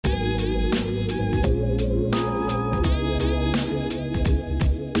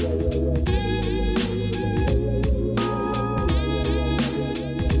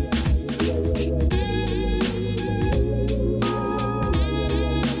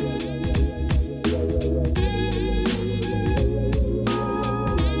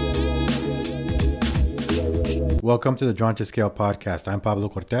Welcome to the Drawn to Scale podcast. I'm Pablo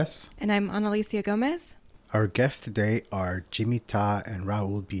Cortez. And I'm Analicia Gomez. Our guests today are Jimmy Ta and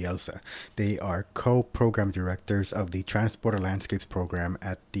Raul Bielsa. They are co-program directors of the Transporter Landscapes program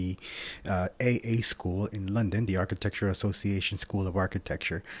at the AA School in London, the Architecture Association School of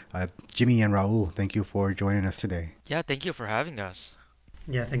Architecture. Jimmy and Raul, thank you for joining us today. Yeah, thank you for having us.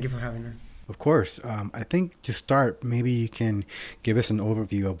 Yeah, thank you for having us. Of course. I think to start, maybe you can give us an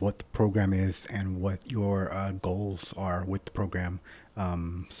overview of what the program is and what your goals are with the program.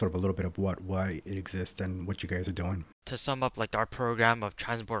 Sort of a little bit of why it exists and what you guys are doing. To sum up, like our program of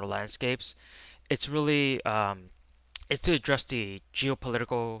Transporter Landscapes, it's really it's to address the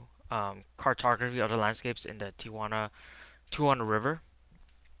geopolitical cartography of the landscapes in the Tijuana River,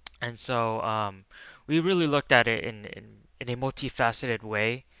 and so we really looked at it in a multifaceted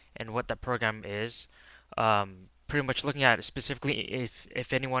way and what that program is. Pretty much looking at it specifically,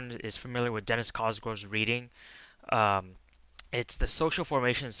 if anyone is familiar with Dennis Cosgrove's reading. Um, It's the Social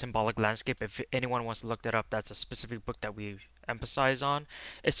Formation and Symbolic Landscape. If anyone wants to look that up, that's a specific book that we emphasize on.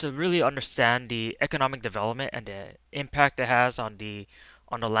 It's to really understand the economic development and the impact it has on the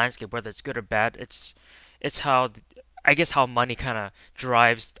landscape, whether it's good or bad. It's how I guess how money kind of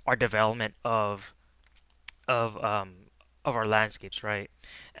drives our development of um of our landscapes, right?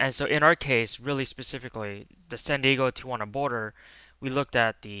 And so in our case, really specifically, the San Diego Tijuana border, we looked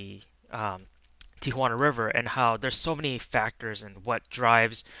at the Tijuana River and how there's so many factors in what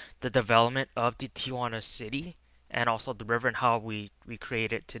drives the development of the Tijuana city and also the river and how we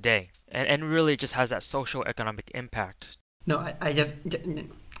create it today. And really just has that social economic impact. No,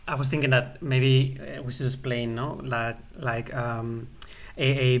 I was thinking that maybe we should explain, no, like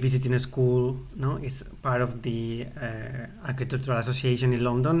AA visiting a school, no, is part of the Architectural Association in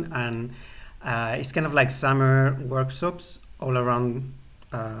London, and it's kind of like summer workshops all around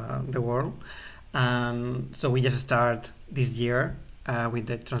the world. And so we just start this year with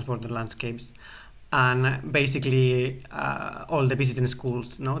the Transporter Landscapes, and basically all the visiting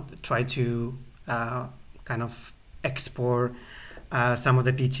schools, no, try to kind of export some of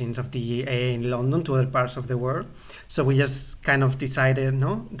the teachings of the AA in London to other parts of the world. So we just kind of decided,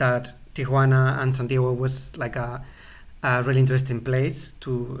 no, that Tijuana and Santiago was like a really interesting place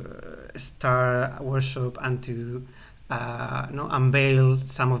to start a workshop and to unveil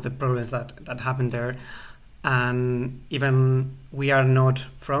some of the problems that happen there. And even we are not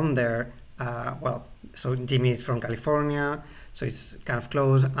from there. So Jimmy is from California, so it's kind of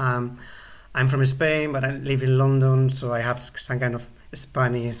close. I'm from Spain, but I live in London, so I have some kind of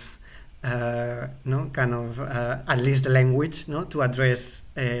Spanish, at least the language, no, to address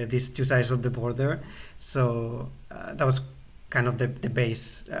these two sides of the border. So that was kind of the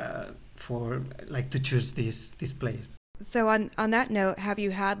base for like to choose this place. So on that note, have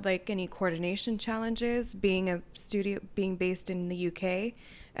you had like any coordination challenges being based in the UK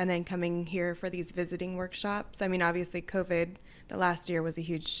and then coming here for these visiting workshops? I mean, obviously COVID the last year was a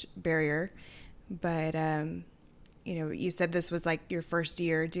huge barrier, but you said this was like your first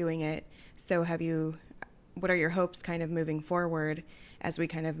year doing it. So what are your hopes kind of moving forward as we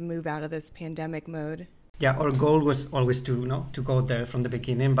kind of move out of this pandemic mode? Yeah, our goal was always to go there from the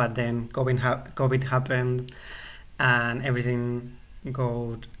beginning, but then COVID happened. And everything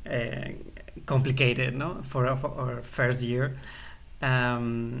got complicated, no, for our first year.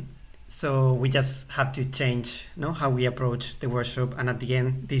 So we just have to change, no, how we approach the workshop. And at the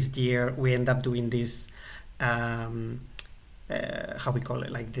end, this year, we end up doing this, how we call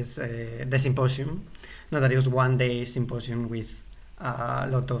it, like this, the symposium. No, that it was 1 day symposium with a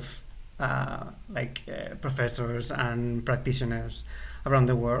lot of professors and practitioners around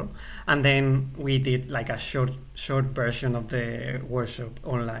the world, and then we did like a short version of the workshop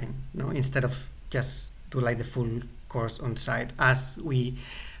online, instead of just do like the full course on site as we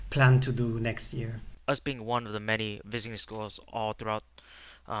plan to do next year. Us being one of the many visiting schools all throughout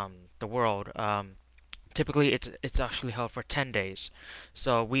the world, typically it's actually held for 10 days.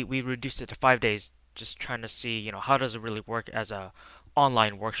 So we reduced it to 5 days, just trying to see, how does it really work as a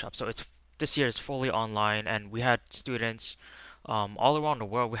online workshop. So this year it's fully online, and we had students all around the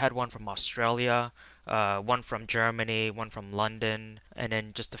world. We had one from Australia, one from Germany, one from London, and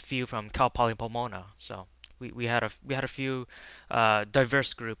then just a few from Cal Poly Pomona. So we had a few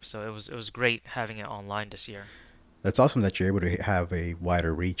diverse groups. So it was great having it online this year. That's awesome that you're able to have a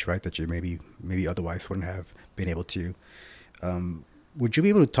wider reach, right? That you maybe otherwise wouldn't have been able to. Would you be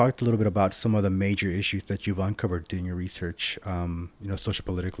able to talk a little bit about some of the major issues that you've uncovered during your research, social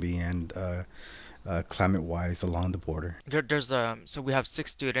politically and climate-wise along the border? So we have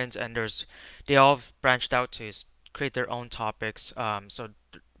 6 students, and they all branched out to create their own topics. So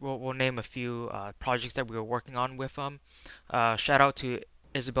we'll name a few projects that we were working on with them. Shout out to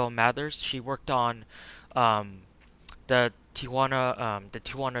Isabel Mathers. She worked on um, the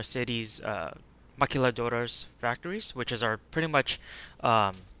Tijuana city's maquiladoras factories, which is our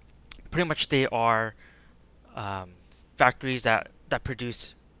um, pretty much they are um, factories that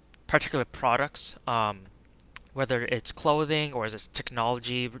produce particular products. Whether it's clothing or is it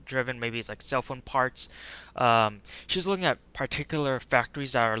technology driven, maybe it's like cell phone parts. She's looking at particular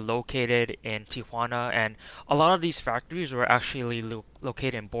factories that are located in Tijuana, and a lot of these factories were actually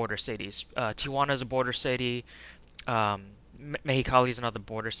located in border cities. Tijuana is a border city. Um, Mexicali is another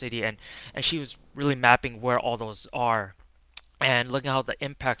border city, and she was really mapping where all those are and looking at how the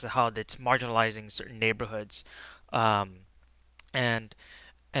impacts of how it's marginalizing certain neighborhoods. Um, and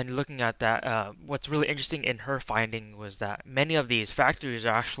looking at that, what's really interesting in her finding was that many of these factories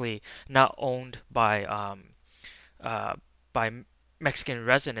are actually not owned uh, by Mexican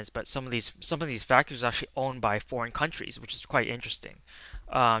residents, but some of these factories are actually owned by foreign countries, which is quite interesting.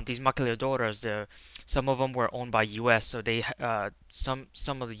 These maquiladoras, some of them were owned by U.S., so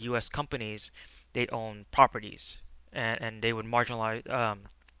some of the U.S. companies they own properties, and they would marginalize.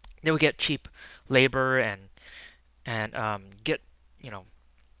 They would get cheap labor and get you know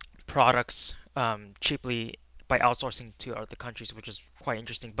products cheaply by outsourcing to other countries, which is quite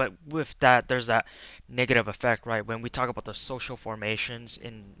interesting. But with that, there's that negative effect, right? When we talk about the social formations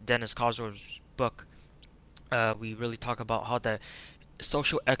in Dennis Cosgrove's book, we really talk about how the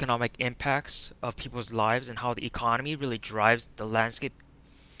social economic impacts of people's lives and how the economy really drives the landscape.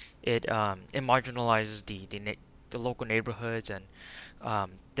 It marginalizes the local neighborhoods, and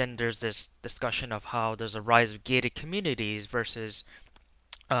then there's this discussion of how there's a rise of gated communities versus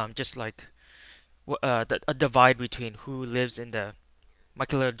just like a divide between who lives in the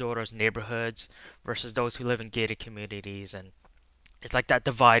maquiladoras neighborhoods versus those who live in gated communities, and it's like that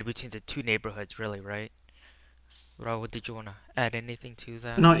divide between the two neighborhoods, really, right? Raul, did you want to add anything to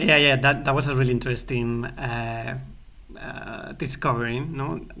that? No, yeah, yeah, that was a really interesting discovering,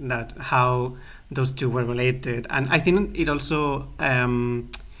 no, that how those two were related, and I think it also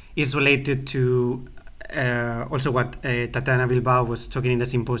is related to also what Tatiana Bilbao was talking in the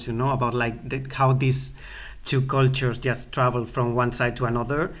symposium, no, about like how these two cultures just travel from one side to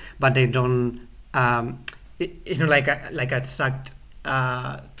another, but they don't, it's not like a exact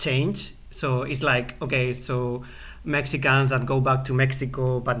change. So it's like, okay, so Mexicans that go back to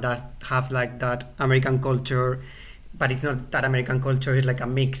Mexico, but that have like that American culture, but it's not that American culture. It's like a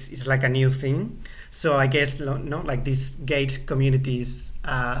mix. It's like a new thing. So I guess no, like these gate communities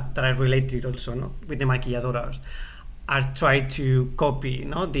that are related also, no, with the maquilladoras, are trying to copy,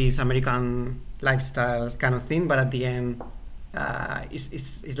 no, this American lifestyle kind of thing, but at the end,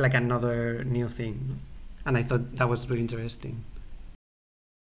 it's like another new thing. And I thought that was really interesting.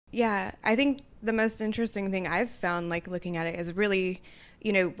 Yeah, I think the most interesting thing I've found, like looking at it, is really,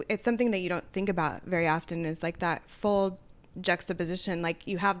 it's something that you don't think about very often is like that full juxtaposition. Like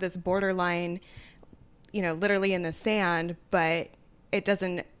you have this borderline, literally in the sand, but it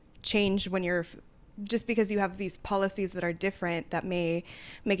doesn't change when you're just because you have these policies that are different that may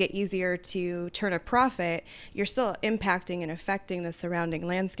make it easier to turn a profit, you're still impacting and affecting the surrounding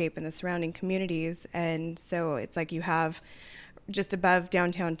landscape and the surrounding communities. And so it's like you have just above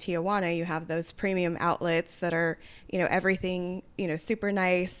downtown Tijuana, you have those premium outlets that are, everything, super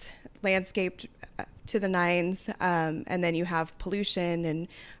nice, landscaped to the nines. And then you have pollution and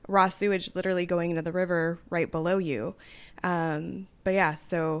raw sewage literally going into the river right below you. But yeah,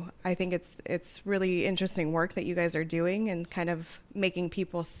 so I think it's really interesting work that you guys are doing and kind of making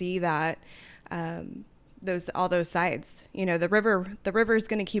people see that all those sides. The river is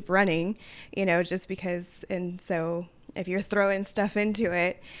going to keep running, just because. And so if you're throwing stuff into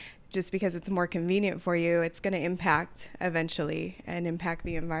it, just because it's more convenient for you, it's going to impact eventually and impact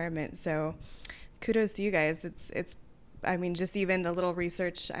the environment. So kudos to you guys. I mean, just even the little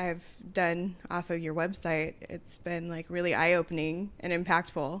research I've done off of your website, it's been like really eye-opening and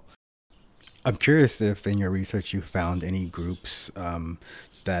impactful. I'm curious if in your research you found any groups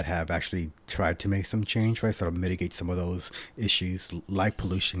that have actually tried to make some change, right? Sort of mitigate some of those issues like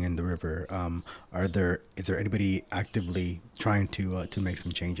pollution in the river. Is there anybody actively trying to make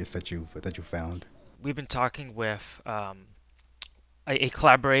some changes that you found? We've been talking with a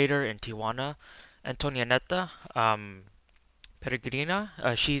collaborator in Tijuana, Antonianeta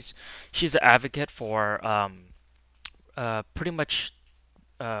Peregrina. She's an advocate for pretty much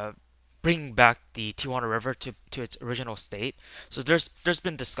uh, bringing back the Tijuana River to its original state. So there's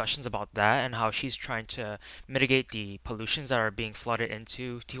been discussions about that and how she's trying to mitigate the pollutions that are being flooded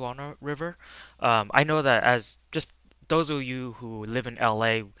into Tijuana River. I know that as just those of you who live in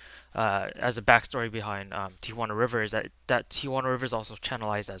LA, as a backstory behind Tijuana River is that Tijuana River is also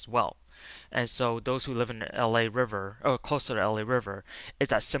channelized as well. And so those who live in the LA River or close to the LA River, it's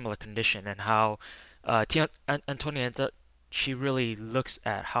that similar condition and how Antonietta she really looks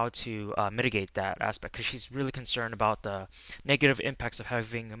at how to mitigate that aspect because she's really concerned about the negative impacts of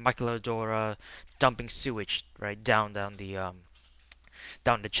having maquiladora dumping sewage right down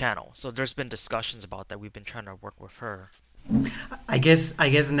the channel. So there's been discussions about that. We've been trying to work with her. I guess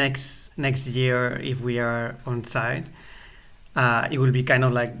next year, if we are on site, it will be kind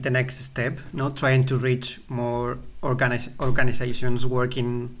of like the next step, not trying to reach more organizations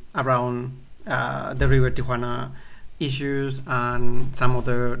working around the River Tijuana issues and some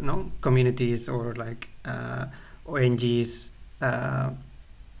other communities or like ONGs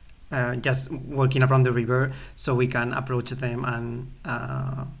just working around the river, so we can approach them and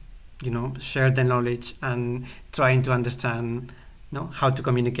share the knowledge and trying to understand how to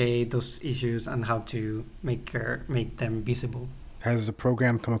communicate those issues and how to make them visible. Has the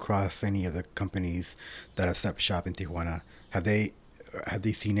program come across any of the companies that have set up shop in Tijuana? Have they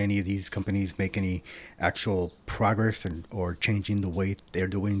seen any of these companies make any actual progress or changing the way they're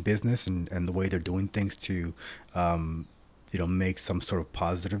doing business and the way they're doing things to make some sort of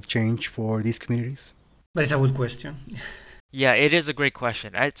positive change for these communities? But it's a good question. Yeah, it is a great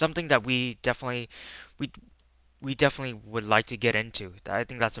question. It's something that we we definitely would like to get into. I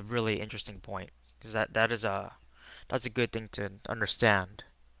think that's a really interesting point because that's a good thing to understand.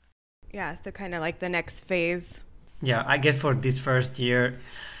 Yeah, so kind of like the next phase. Yeah, I guess for this first year,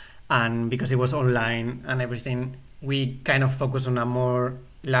 and because it was online and everything, we kind of focus on a more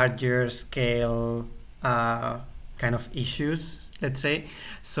larger scale kind of issues, let's say.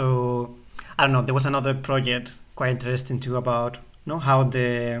 So I don't know. There was another project quite interesting too about how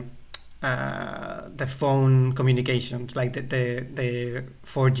the phone communications, like the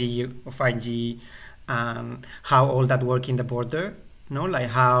 4G or 5G, and how all that work in the border. Like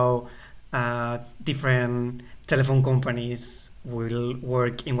how different telephone companies will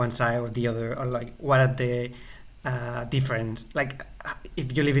work in one side or the other, or like what are the different, like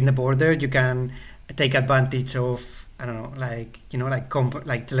if you live in the border you can take advantage of, I don't know, like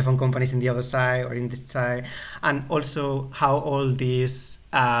like telephone companies in the other side or in this side, and also how all these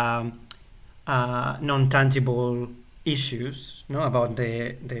non-tangible issues about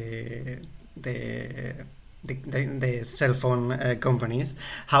the the cell phone companies,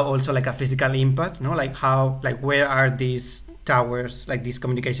 how also like a physical impact, like how, like where are these towers, like these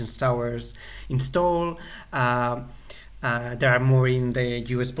communications towers installed. There are more in the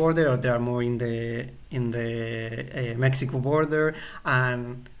US border, or there are more in the Mexico border,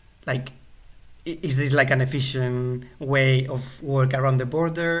 and like is this like an efficient way of work around the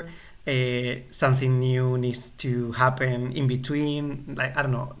border? Something new needs to happen in between, like I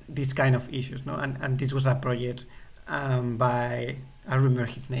don't know, these kind of issues, no? And this was a project by, I remember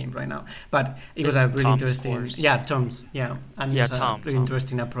his name right now, but it was It's a really Tom's interesting, course. yeah, Tom's, yeah, and it Yeah, was a Tom, really Tom.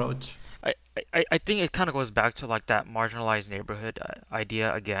 interesting approach. I think it kind of goes back to like that marginalized neighborhood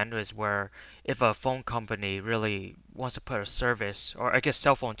idea again, is where if a phone company really wants to put a service, or I guess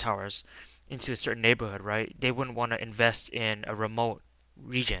cell phone towers, into a certain neighborhood, right? They wouldn't want to invest in a remote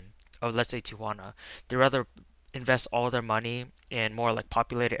region of, let's say, Tijuana. They rather invest all their money in more like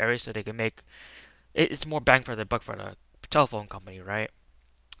populated areas so they can make it's more bang for the buck for the telephone company, right?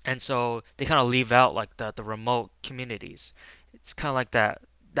 And so they kind of leave out like the remote communities. It's kind of like that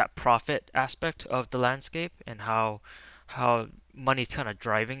profit aspect of the landscape and how money's kind of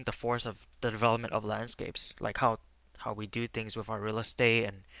driving the force of the development of landscapes, like how we do things with our real estate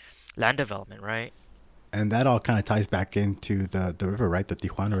and land development, right? And that all kind of ties back into the river, right? The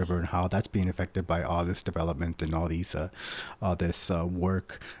Tijuana River and how that's being affected by all this development and all this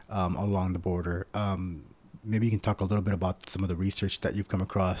work along the border. Maybe you can talk a little bit about some of the research that you've come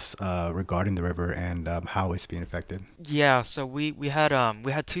across regarding the river and how it's being affected. Yeah, so we had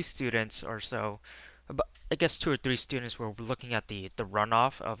two students or so, about, I guess two or three students were looking at the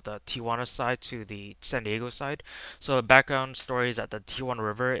runoff of the Tijuana side to the San Diego side. So the background story is that the Tijuana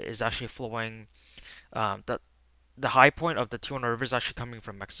River is actually flowing. The high point of the Tijuana River is actually coming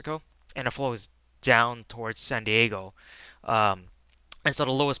from Mexico, and it flows down towards San Diego. Um, and so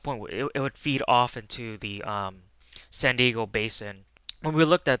the lowest point it would feed off into the San Diego basin. When we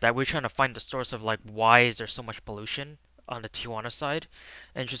looked at that, we are trying to find the source of like why is there so much pollution on the Tijuana side,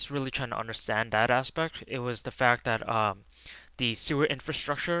 and just really trying to understand that aspect. It was the fact that the sewer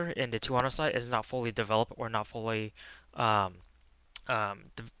infrastructure in the Tijuana side is not fully developed or not fully um,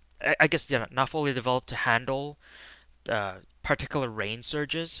 I guess yeah, not fully developed to handle particular rain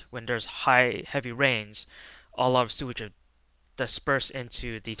surges when there's heavy rains. a lot of sewage dispersed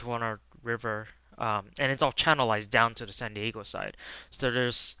into the Tijuana River, and it's all channelized down to the San Diego side. So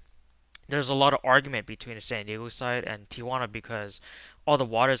there's a lot of argument between the San Diego side and Tijuana because all the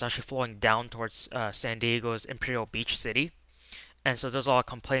water is actually flowing down towards San Diego's Imperial Beach City, and so there's a lot of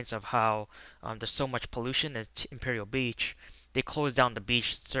complaints of how there's so much pollution at Imperial Beach. They close down the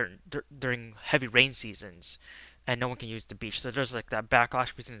beach during heavy rain seasons, and no one can use the beach. So there's like that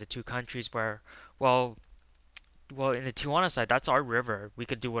backlash between the two countries where, well, well, in the Tijuana side, that's our river. We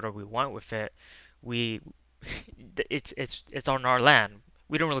could do whatever we want with it. We, it's on our land.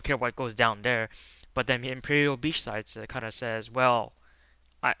 We don't really care what goes down there. But then the Imperial Beach side kind of says, well,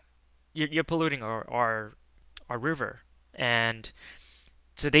 I, you're polluting our river. And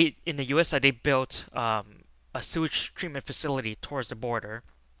so they in the U.S. side they built a sewage treatment facility towards the border.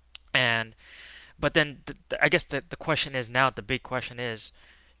 And but then I guess the question is now the big question is,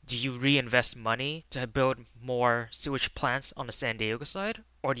 do you reinvest money to build more sewage plants on the San Diego side,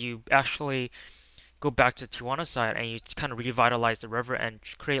 or do you actually go back to Tijuana side and you kind of revitalize the river and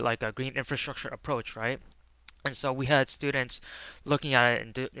create like a green infrastructure approach, right? And so we had students looking at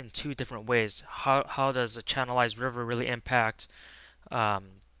it in two different ways. How does a channelized river really impact um,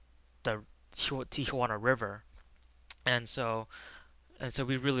 the Tijuana River? And so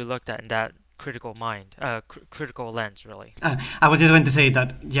we really looked at in that critical lens, really. I was just going to say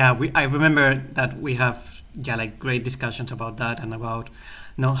that, yeah, I remember that we have, yeah, like great discussions about that and about,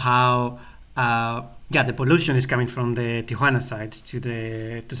 how, yeah, the pollution is coming from the Tijuana side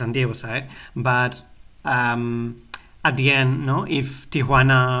to San Diego side, but at the end, no, if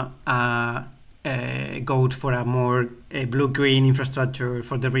Tijuana go for a more blue-green infrastructure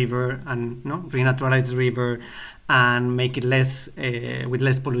for the river and renaturalize the river and make it less with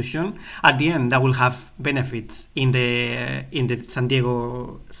less pollution, at the end that will have benefits in the San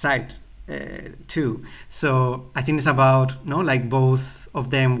Diego side too. So I think it's about like both of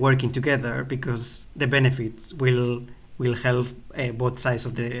them working together, because the benefits will help both sides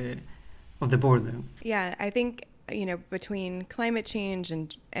of the border. Yeah, I think between climate change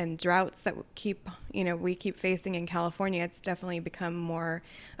and droughts that we keep facing in California, it's definitely become more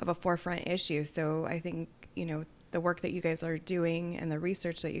of a forefront issue. So I think the work that you guys are doing and the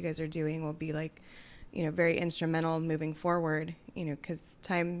research that you guys are doing will be very instrumental moving forward. Because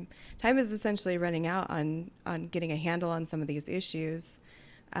time is essentially running out on getting a handle on some of these issues.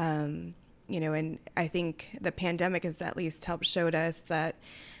 And I think the pandemic has at least helped showed us that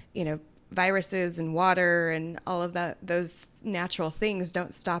viruses and water and all of those natural things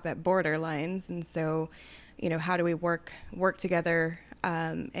don't stop at border lines. And so, how do we work together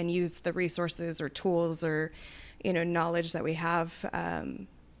and use the resources or tools or, knowledge that we have,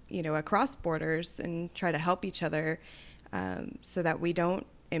 across borders and try to help each other so that we don't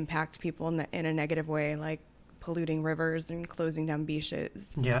impact people in a negative way, like polluting rivers and closing down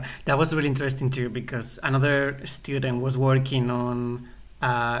beaches. Yeah, that was really interesting too, because another student was working on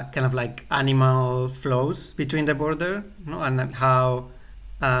kind of like animal flows between the border, and how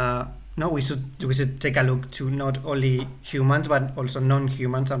we should take a look to not only humans but also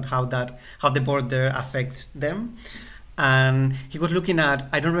non-humans, and how the border affects them. And he was looking at,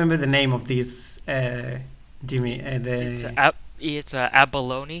 I don't remember the name of this, Jimmy. It's a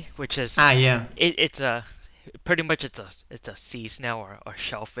abalone, which is yeah. It's a pretty much it's a sea snail or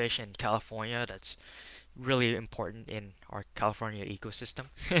shellfish in California that's really important in our California ecosystem.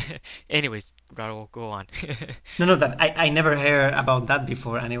 Anyways, Raul, go on. No, that I never heard about that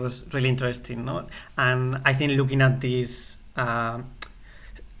before, and it was really interesting, no? And I think looking at these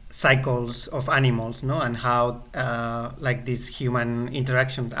cycles of animals, no, and how like this human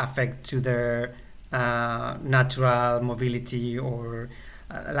interaction affect to their natural mobility or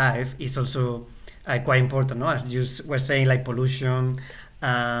life is also quite important, no? As you were saying, like pollution,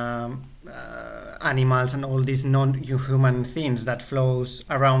 animals and all these non-human things that flows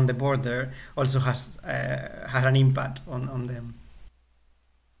around the border also has an impact on them.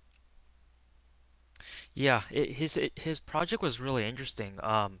 Yeah, his project was really interesting.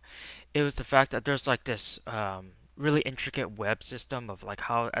 It was the fact that there's like this really intricate web system of like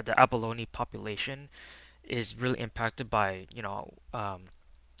how the abalone population is really impacted by,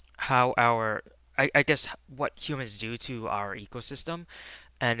 how I guess what humans do to our ecosystem.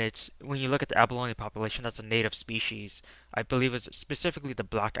 And it's when you look at the abalone population, that's a native species. I believe it's specifically the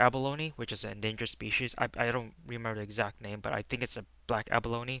black abalone, which is an endangered species. I don't remember the exact name, but I think it's a black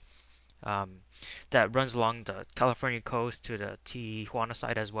abalone um, that runs along the California coast to the Tijuana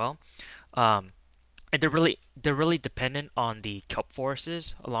side as well. Um, and they're really dependent on the kelp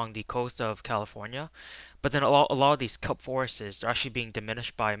forests along the coast of California. But then a lot of these kelp forests are actually being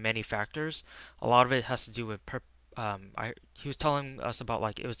diminished by many factors. A lot of it has to do with he was telling us about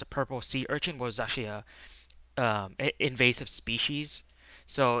like it was the purple sea urchin was actually a invasive species.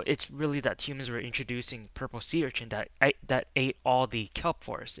 So it's really that humans were introducing purple sea urchin that ate all the kelp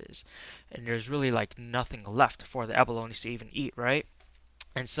forests, and there's really like nothing left for the abalones to even eat, right?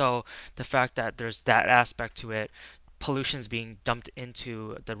 And so the fact that there's that aspect to it, pollution's being dumped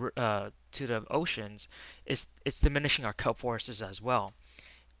into the oceans, is it's diminishing our kelp forests as well.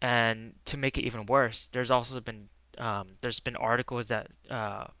 And to make it even worse, there's been articles that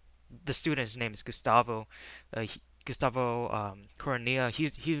the student's name is Gustavo, Gustavo Coronilla.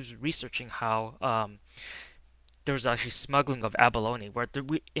 He was researching how there was actually smuggling of abalone, where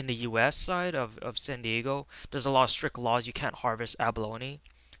in the U.S. side of San Diego, there's a lot of strict laws. You can't harvest abalone.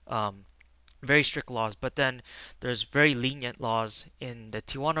 Um, Very strict laws, but then there's very lenient laws in the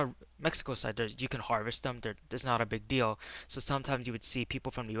Tijuana, Mexico side. You can harvest them. There's not a big deal. So sometimes you would see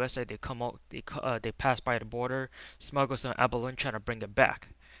people from the U.S. side. They come out. They pass by the border, smuggle some abalone, trying to bring it back,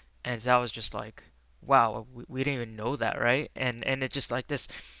 and that was just like, wow, we didn't even know that, right? And it's just like this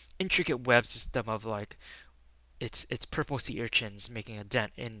intricate web system of like it's purple sea urchins making a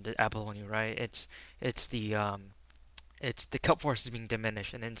dent in the abalone, right? It's the kelp forest is being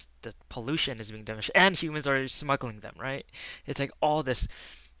diminished, and then the pollution is being diminished, and humans are smuggling them, right? It's like all this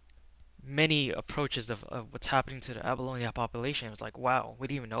many approaches of what's happening to the abalone population. It was like, wow, we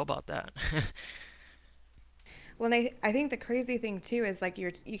didn't even know about that. Well, and I think the crazy thing too is like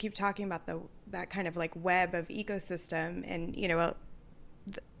you keep talking about that kind of like web of ecosystem, and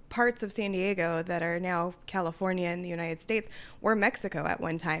parts of San Diego that are now California in the United States were Mexico at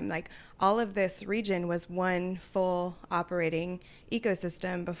one time. Like all of this region was one full operating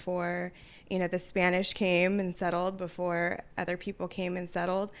ecosystem before, the Spanish came and settled, before other people came and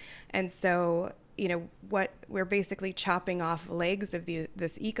settled. And so, what we're basically chopping off legs of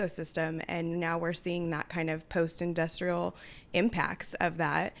this ecosystem, and now we're seeing that kind of post-industrial impacts of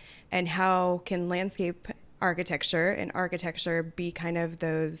that. And how can landscape architecture and architecture be kind of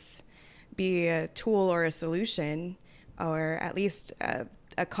be a tool or a solution, or at least a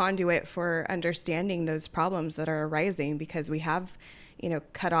conduit for understanding those problems that are arising, because we have,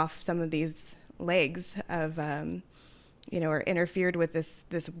 cut off some of these legs of, or interfered with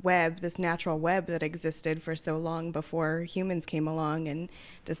this web, this natural web that existed for so long before humans came along and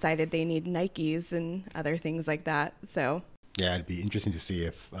decided they need Nikes and other things like that. So yeah, it'd be interesting to see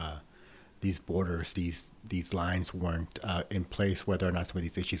if these borders, these lines weren't in place, whether or not some of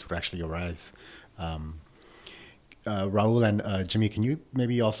these issues would actually arise. Raul and Jimmy, can you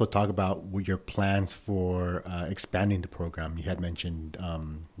maybe also talk about what your plans for expanding the program? You had mentioned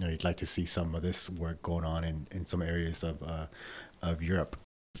you'd like to see some of this work going on in some areas of Europe.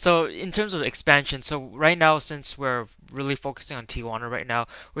 So in terms of expansion, so right now, since we're really focusing on Tijuana right now,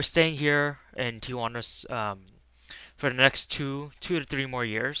 we're staying here in Tijuana's for the next two to three more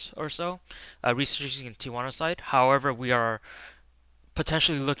years or so, researching in Tijuana side. However, we are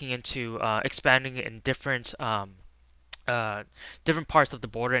potentially looking into expanding in different parts of the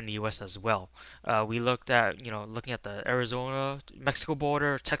border in the U.S. as well. We looked at, looking at the Arizona-Mexico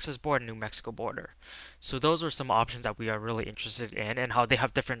border, Texas border, New Mexico border. So those are some options that we are really interested in, and how they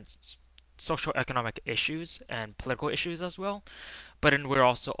have different social economic issues and political issues as well. But then we're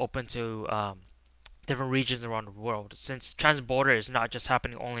also open to different regions around the world. Since transborder is not just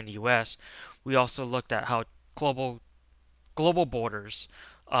happening only in the U.S., we also looked at how global borders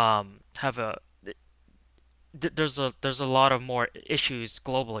have there's a lot of more issues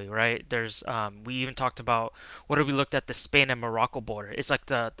globally, right? There's we even talked about what if we looked at the Spain and Morocco border? It's like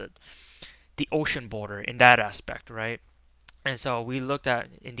the ocean border in that aspect, right? And so we looked at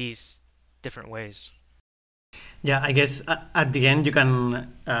in these different ways. Yeah, I guess at the end you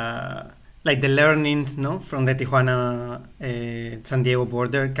can like the learnings, no, from the Tijuana San Diego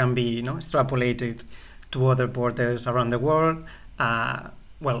border can be, extrapolated to other borders around the world.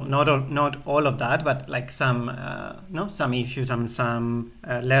 Well, not all of that, but like some some issues and some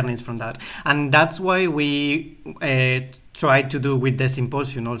learnings from that, and that's why we tried to do with the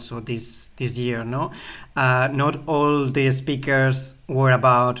symposium also this year. No, not all the speakers were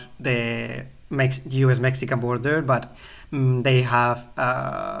about the U.S.-Mexican border, but they have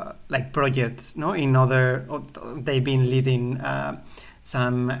like projects, no, in other. They've been leading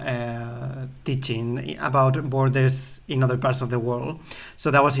some teaching about borders in other parts of the world.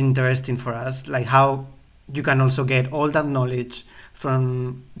 So that was interesting for us, like how you can also get all that knowledge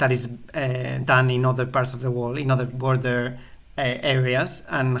from that is done in other parts of the world, in other border areas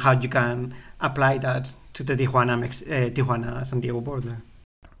and how you can apply that to the Tijuana San Diego border.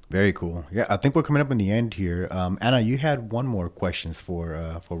 Very cool. Yeah, I think we're coming up in the end here. Anna, you had one more questions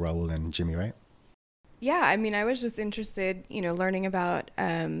for Raul and Jimmy, right? Yeah, I mean, I was just interested, learning about,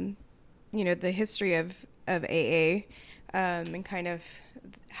 the history of AA, and kind of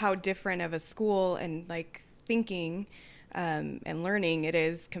how different of a school and like thinking and learning it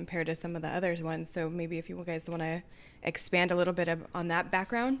is compared to some of the other ones. So maybe if you guys want to expand a little bit on that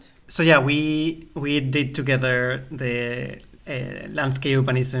background. So yeah, we did together the landscape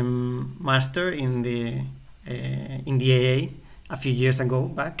urbanism master in the AA a few years ago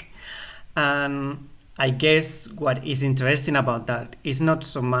back, and I guess what is interesting about that is not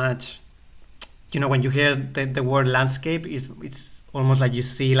so much, when you hear the word landscape, it's almost like you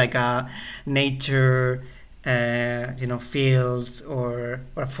see like a nature, fields or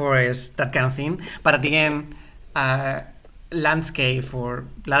forest, that kind of thing. But at the end, landscape or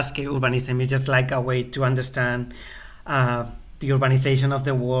landscape urbanism is just like a way to understand the urbanization of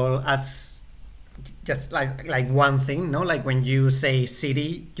the world as just like one thing, no? Like when you say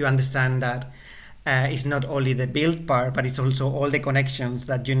city, you understand that it's not only the build part, but it's also all the connections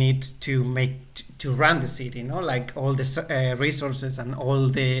that you need to make to run the city, no? Like all the resources and all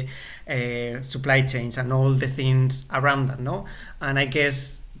the supply chains and all the things around that, no? And I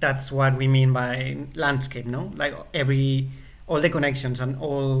guess that's what we mean by landscape, no? Like all the connections and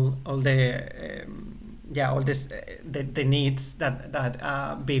all the all this the needs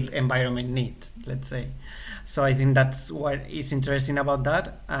that built environment needs, let's say. So I think that's what is interesting about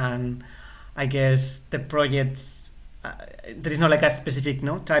that. And I guess the projects, there is not like a specific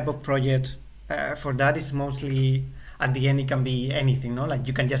type of project for that. It's mostly at the end it can be anything, no? Like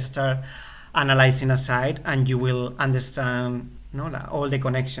you can just start analyzing a site and you will understand like all the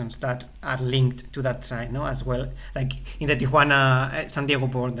connections that are linked to that site, as well. Like in the Tijuana San Diego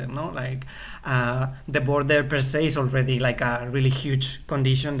border, like the border per se is already like a really huge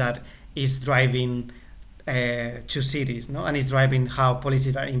condition that is driving two cities, and it's driving how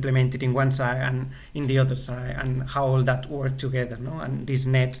policies are implemented in one side and in the other side, and how all that work together, and this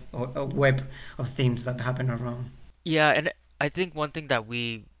net or web of things that happen around. Yeah, and I think one thing that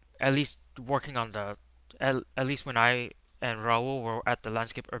we, at least working on at least when I and Raul were at the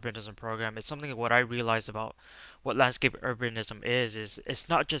landscape urbanism program, it's something what I realized about what landscape urbanism is it's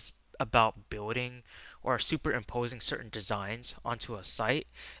not just about building or superimposing certain designs onto a site.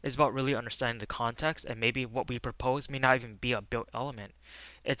 It's about really understanding the context, and maybe what we propose may not even be a built element.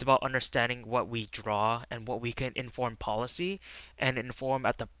 It's about understanding what we draw and what we can inform policy and inform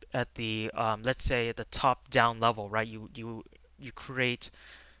at the let's say at the top down level, right? You create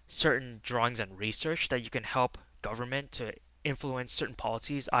certain drawings and research that you can help government to influence certain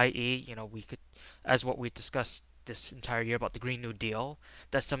policies, i.e., we could, as what we discussed this entire year about the Green New Deal,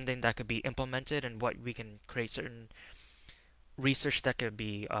 that's something that could be implemented, and what we can create certain research that could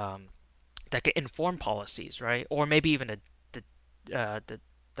be that could inform policies, right? Or maybe even the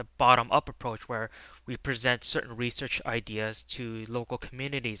bottom up approach where we present certain research ideas to local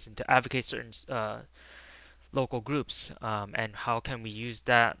communities and to advocate certain local groups, and how can we use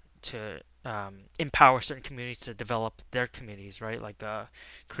that to empower certain communities to develop their communities, right? Like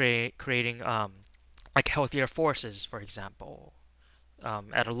creating like healthier forests, for example,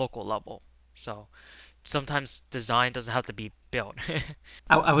 at a local level. So sometimes design doesn't have to be built.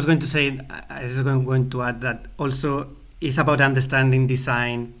 I was going to say, I was going to add that also it's about understanding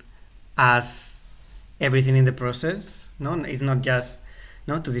design as everything in the process. No, it's not just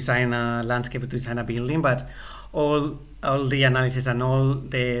to design a landscape, to design a building, but all the analysis and all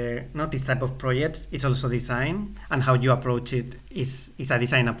the this type of projects is also design, and how you approach it is a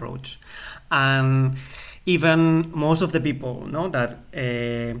design approach. And even most of the people that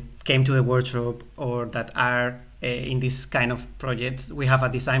came to the workshop or that are in this kind of projects, we have a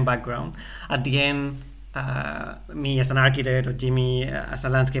design background. At the end, me as an architect or Jimmy as a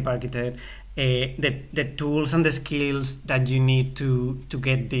landscape architect, the tools and the skills that you need to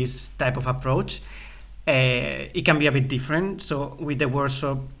get this type of approach, it can be a bit different. So with the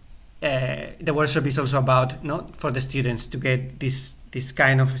workshop is also about for the students to get this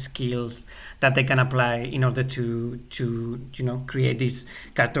kind of skills that they can apply in order to create these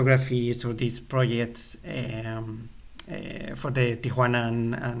cartographies or these projects for the Tijuana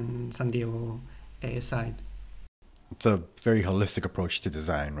and San Diego side. It's a very holistic approach to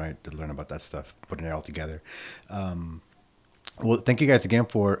design, right? To learn about that stuff, putting it all together. Well, thank you guys again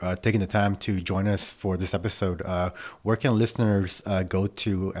for taking the time to join us for this episode. Where can listeners go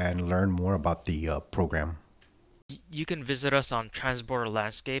to and learn more about the program? You can visit us on Transborder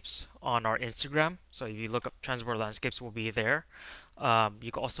Landscapes on our Instagram. So if you look up Transborder Landscapes, we'll be there.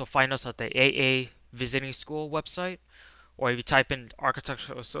 You can also find us at the AA Visiting School website, or if you type in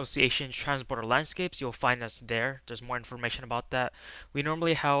Architectural Association Transborder Landscapes, you'll find us there. There's more information about that. We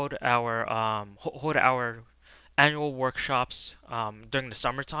normally hold our annual workshops during the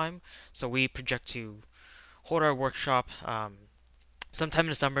summertime, so we project to hold our workshop sometime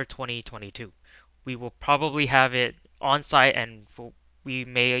in December 2022. We will probably have it on site, and we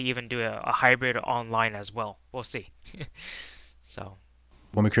may even do a hybrid online as well. We'll see. So,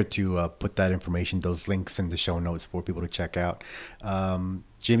 We'll make sure to put that information, those links in the show notes for people to check out.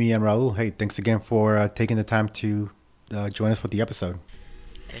 Jimmy and Raul, hey, thanks again for taking the time to join us for the episode.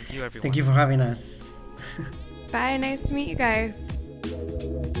 thank you, everyone. Thank you for having us. Bye. Nice to meet you guys.